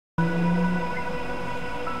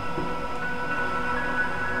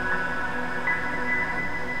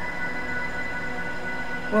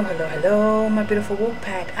Well, hello, my beautiful wolf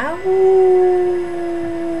pack. Ow!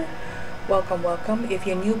 Welcome. If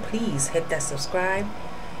you're new, please hit that subscribe,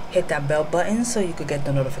 hit that bell button so you could get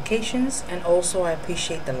the notifications. And also, I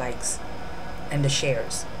appreciate the likes and the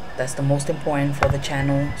shares. That's the most important for the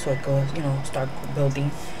channel, so it goes, start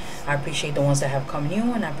building. I appreciate the ones that have come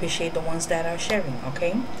new, and I appreciate the ones that are sharing.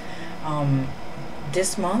 Okay.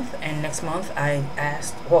 This month and next month, I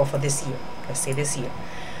asked, well, for this year, let's say this year,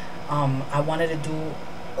 I wanted to do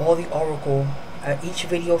all the oracle, each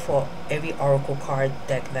video for every oracle card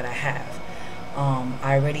deck that I have.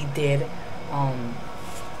 I already did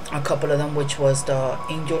a couple of them, which was the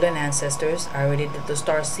angel and ancestors. I already did the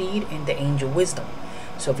star seed and the angel wisdom.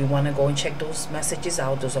 So if you want to go and check those messages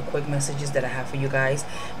out, those are quick messages that I have for you guys,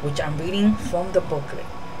 which I'm reading from the booklet.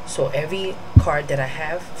 So every card that I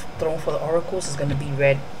have thrown for the oracles is going to be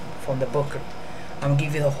read from the booklet. I'm gonna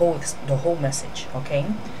give you the whole message. Okay.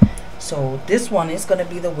 So this one is going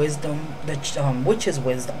to be the wisdom, the witch's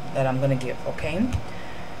wisdom that I'm going to give. Okay.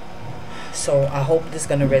 So I hope this is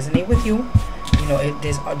going to resonate with you.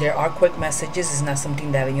 There are quick messages. It's not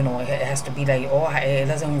something that it has to be like, oh, it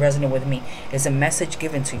doesn't resonate with me. It's a message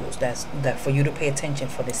given to you that for you to pay attention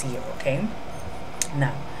for this year. Okay.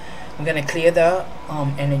 Now I'm going to clear the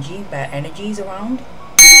bad energies around.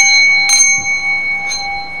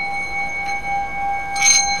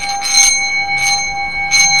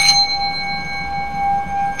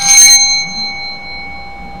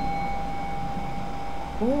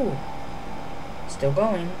 Ooh, still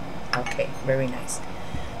going. Okay, very nice.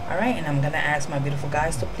 All right, and I'm gonna ask my beautiful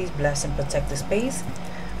guys to please bless and protect the space.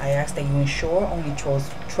 I ask that you ensure only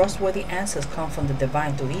trustworthy answers come from the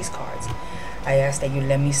divine through these cards. I ask that you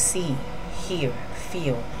let me see, hear,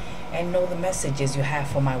 feel, and know the messages you have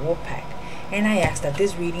for my wolf pack. And I ask that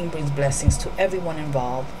this reading brings blessings to everyone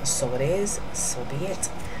involved. So it is, so be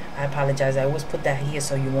it. I apologize, I always put that here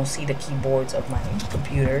so you won't see the keyboards of my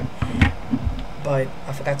computer, but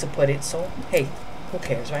I forgot to put it, so hey, who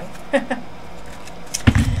cares, right?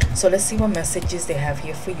 So let's see what messages they have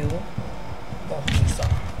here for you. Oh, these are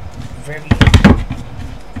very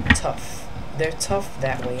tough. They're tough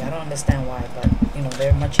that way. I don't understand why, but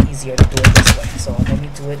they're much easier to do it this way. So let me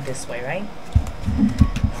do it this way, right?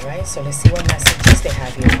 Alright, so let's see what messages they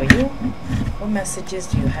have here for you. What messages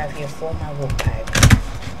do you have here for my wolf pack?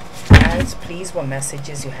 Guys, please, what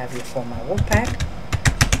messages you have here for my wolf pack?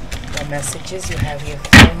 What messages you have here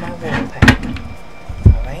for my wolf pack?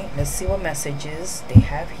 Alright, let's see what messages they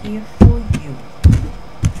have here for you.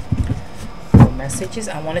 What messages?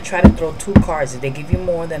 I want to try to throw 2 cards. If they give you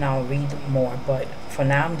more, then I'll read more, but for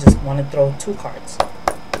now I'm just want to throw 2 cards.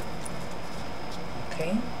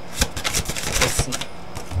 Okay, let's see.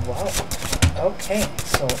 Wow. Okay,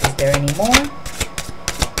 so is there any more?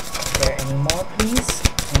 Is there any more, please?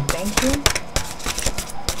 And thank you.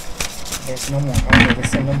 There's no more. Okay,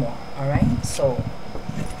 there's no more. Alright, so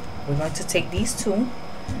we're going to take these 2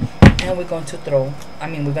 and we're going to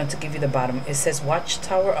we're going to give you the bottom. It says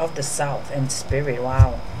Watchtower of the South and Spirit.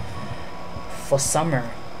 Wow. For summer.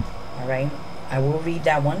 Alright, I will read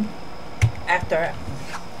that one after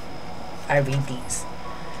I read these.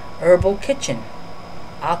 Herbal Kitchen.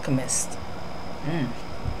 Alchemist.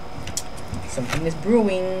 Something is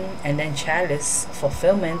brewing. And then Chalice.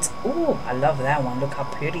 Fulfillment. Ooh, I love that one. Look how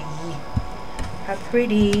pretty. How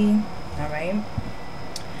pretty. Alright.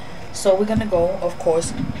 So we're gonna go, of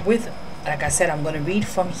course, with, like I said, I'm gonna read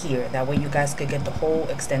from here. That way you guys could get the whole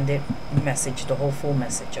extended message, the whole full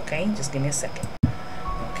message. Okay, just give me a second.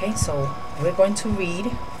 Okay, so we're going to read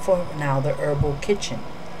for now the Herbal Kitchen.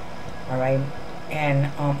 Alright.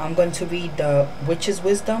 And I'm going to read the Witch's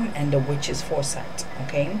Wisdom and the Witch's Foresight.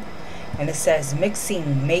 Okay. And it says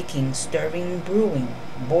mixing, making, stirring, brewing,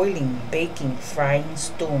 boiling, baking, frying,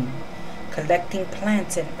 stewing, collecting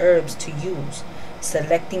plants and herbs to use,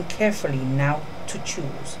 selecting carefully now to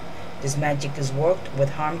choose. This magic is worked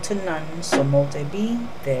with harm to none, so mote it be,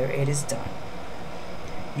 there it is done.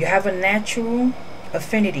 You have a natural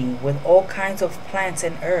affinity with all kinds of plants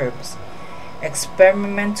and herbs.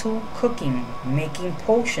 Experimental cooking, making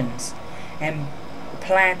potions, and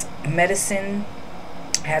plant medicine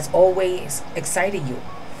has always excited you,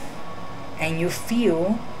 and you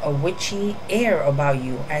feel a witchy air about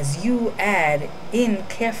you as you add in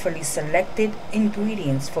carefully selected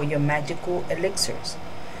ingredients for your magical elixirs.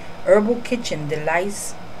 Herbal Kitchen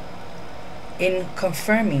delights in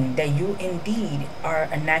confirming that you indeed are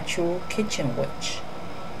a natural kitchen witch.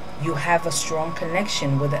 You have a strong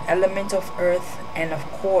connection with the element of earth, and of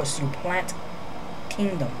course the plant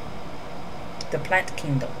kingdom.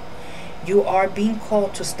 You are being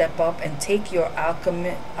called to step up and take your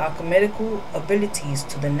alchemical abilities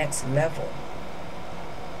to the next level.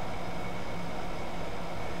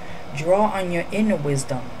 Draw on your inner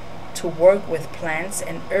wisdom to work with plants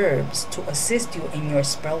and herbs to assist you in your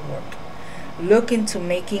spell work. Look into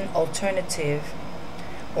making alternative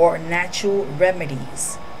or natural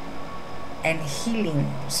remedies and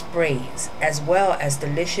healing sprays, as well as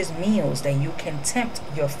delicious meals that you can tempt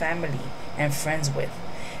your family and friends with.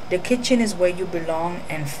 The kitchen is where you belong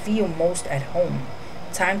and feel most at home.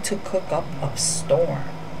 Time to cook up a storm.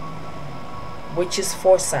 Witch's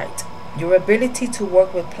foresight. Your ability to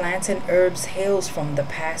work with plants and herbs hails from the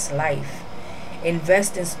past life.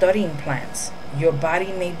 Invest in studying plants. Your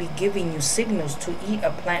body may be giving you signals to eat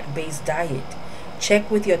a plant-based diet. Check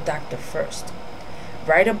with your doctor first.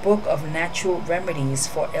 Write a book of natural remedies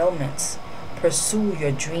for ailments. Pursue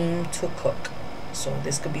your dream to cook. So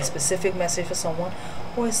this could be a specific message for someone,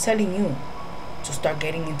 or it's telling you to start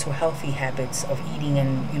getting into healthy habits of eating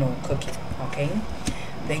and cooking. Okay.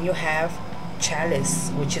 Then you have chalice,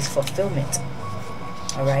 which is fulfillment.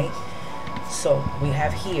 All right. So we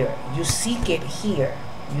have here, you seek it here,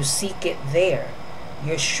 you seek it there.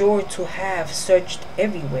 You're sure to have searched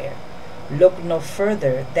everywhere. Look no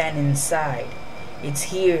further than inside. It's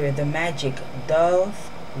here the magic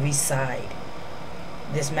doth reside.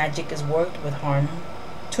 This magic is worked with harm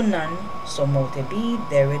to none, so mote be,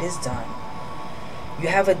 there it is done. You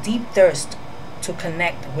have a deep thirst to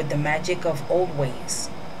connect with the magic of old ways.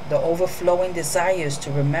 The overflowing desires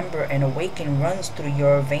to remember and awaken runs through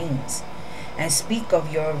your veins, and speak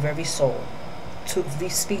of your very soul.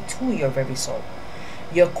 Speak to your very soul.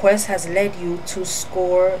 Your quest has led you to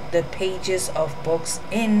scour the pages of books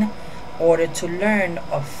in order to learn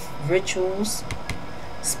of rituals,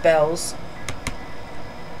 spells,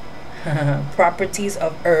 properties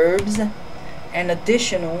of herbs, and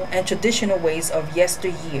traditional ways of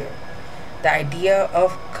yesteryear. The idea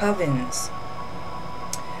of covens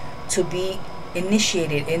to be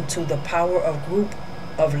initiated into the power of group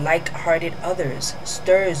of like-hearted others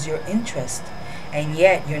stirs your interest, and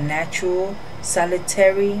yet your natural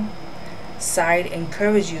solitary side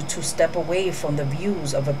encourages you to step away from the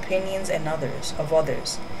views of opinions and others,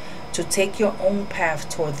 to take your own path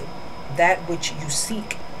toward that which you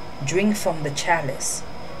seek. Drink from the chalice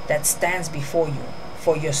that stands before you,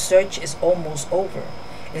 for your search is almost over.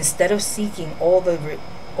 Instead of seeking all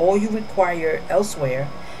you require elsewhere,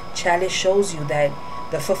 chalice shows you that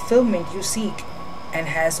the fulfillment you seek and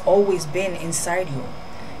has always been inside you.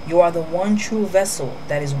 You are the one true vessel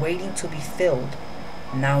that is waiting to be filled.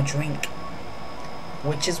 Now drink.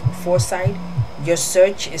 Which is foresight. Your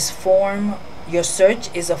search is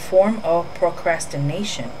a form of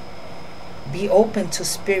procrastination. Be open to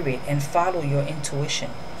spirit and follow your intuition.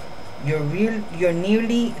 You're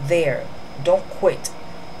nearly there. Don't quit.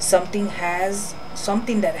 Something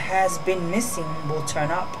that has been missing will turn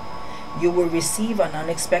up. You will receive an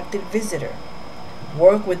unexpected visitor.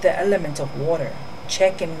 Work with the element of water.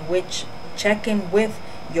 Check in with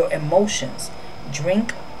your emotions.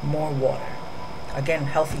 Drink more water. Again,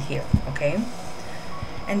 healthy here, okay?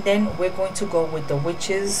 And then we're going to go with the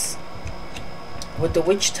witches, with the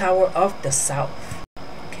witch tower of the south.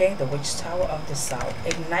 Okay, the witch tower of the south.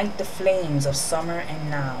 Ignite the flames of summer and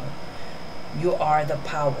now. You are the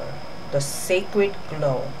power, the sacred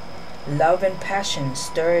glow. Love and passion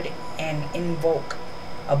stirred and invoke.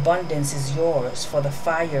 Abundance is yours, for the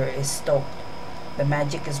fire is stoked. The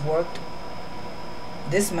magic is worked.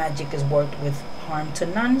 This magic is worked with harm to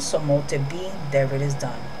none, so mote be, there it is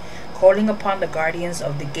done. Calling upon the guardians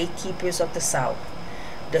of the gatekeepers of the south.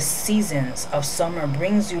 The seasons of summer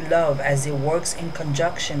brings you love as it works in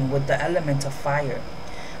conjunction with the element of fire.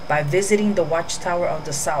 By visiting the watchtower of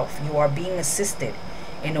the south, you are being assisted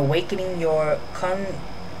in awakening your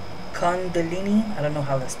kundalini, I don't know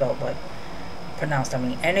how that's spelled, but pronounced,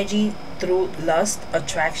 energy through lust,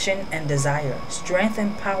 attraction, and desire. Strength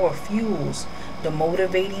and power fuels the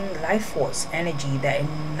motivating life force energy that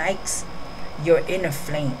ignites your inner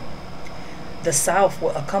flame. The south will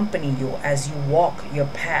accompany you as you walk your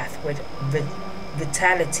path with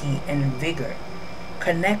vitality and vigor.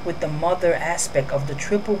 Connect with the mother aspect of the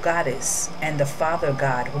triple goddess and the father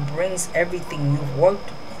god who brings everything you've worked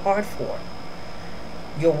hard for.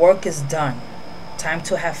 Your work is done. Time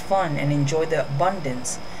to have fun and enjoy the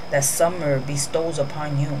abundance that summer bestows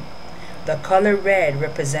upon you. The color red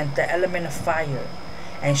represents the element of fire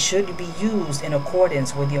and should be used in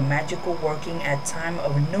accordance with your magical working at time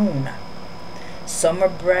of noon. Summer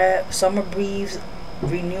breathes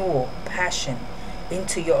renewal, passion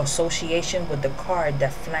into your association with the card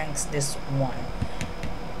that flanks this one.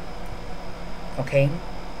 Okay?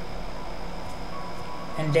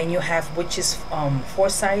 And then you have witch's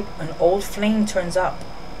foresight. An old flame turns up.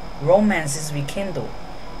 Romance is rekindled.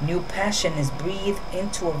 New passion is breathed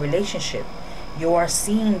into a relationship. You are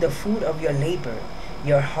seeing the fruit of your labor.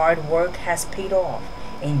 Your hard work has paid off.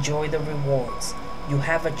 Enjoy the rewards. You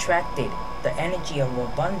have attracted the energy of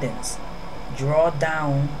abundance. Draw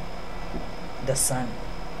down the sun.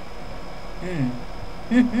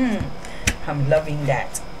 I'm loving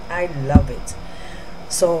that. I love it.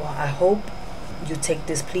 So I hope you take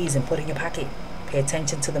this, please, and put it in your pocket. Pay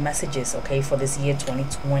attention to the messages, okay, for this year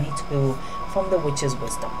 2022 from the Witch's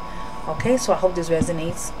Wisdom. Okay, so I hope this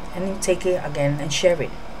resonates, and you take it again and share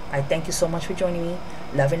it. I thank you so much for joining me.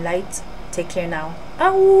 Love and light. Take care now.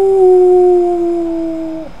 Ow!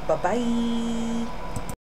 Bye-bye.